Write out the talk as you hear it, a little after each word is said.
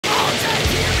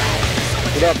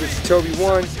What up, this is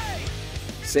Toby1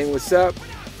 saying what's up.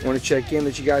 I want to check in,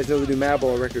 let you guys know the new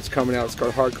Madball record's coming out. It's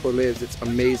called Hardcore Lives. It's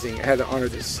amazing. I had the honor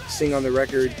to sing on the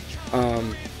record.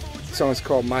 The song is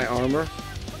called My Armor.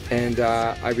 And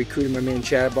I recruited my man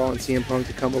Madball and CM Punk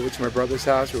to come over to my brother's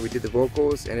house where we did the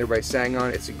vocals and everybody sang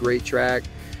on it. It's a great track.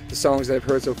 The songs that I've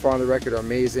heard so far on the record are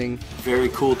amazing. Very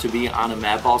cool to be on a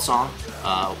Madball song,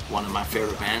 one of my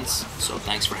favorite bands, so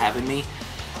thanks for having me.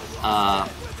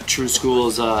 True School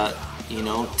is you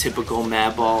know, typical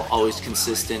Madball, always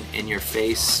consistent, in your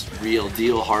face, real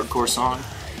deal hardcore song.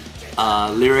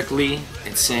 Lyrically,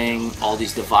 it's saying all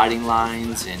these dividing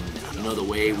lines, and you know, the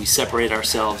way we separate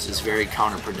ourselves is very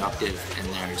counterproductive, and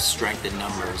there's strength in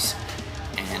numbers.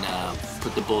 And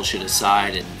put the bullshit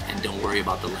aside and don't worry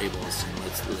about the labels, and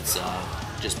let's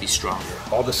just be stronger.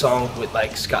 All the songs with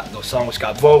like the song with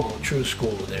Scott Vogel, True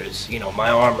School, there's, you know, My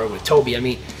Armor with Toby. I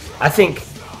mean, I think,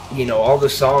 you know, all the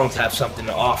songs have something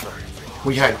to offer.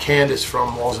 We had Candace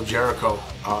from Walls of Jericho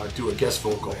do a guest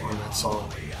vocal on that song,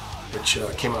 which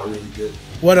came out really good.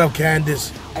 What up,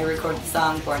 Candace? I recorded the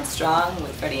song Born Strong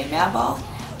with Freddie and Madball.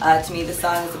 To me, the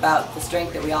song is about the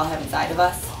strength that we all have inside of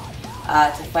us,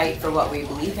 to fight for what we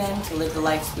believe in, to live the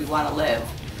lives we want to live.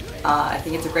 I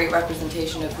think it's a great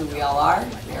representation of who we all are.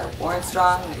 We are born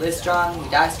strong, we live strong, we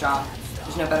die strong.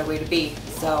 There's no better way to be.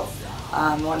 So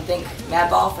I want to thank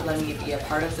Madball for letting me be a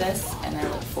part of this, and I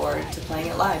look forward to playing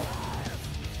it live.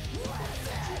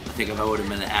 I think if I would have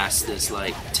been asked this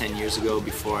like 10 years ago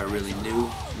before I really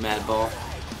knew Madball,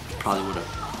 probably would have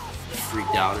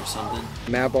freaked out or something.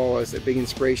 Madball is a big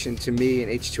inspiration to me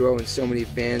and H2O and so many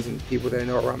fans and people that I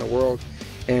know around the world.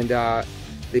 And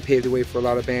they paved the way for a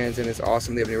lot of bands, and it's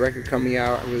awesome. They have a new record coming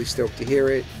out. I'm really stoked to hear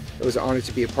it. It was an honor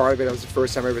to be a part of it. That was the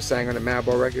first time I ever sang on a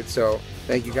Madball record, so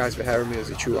thank you guys for having me. It was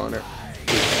a true honor.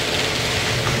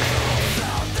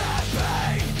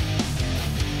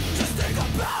 Just think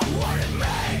about what it meant.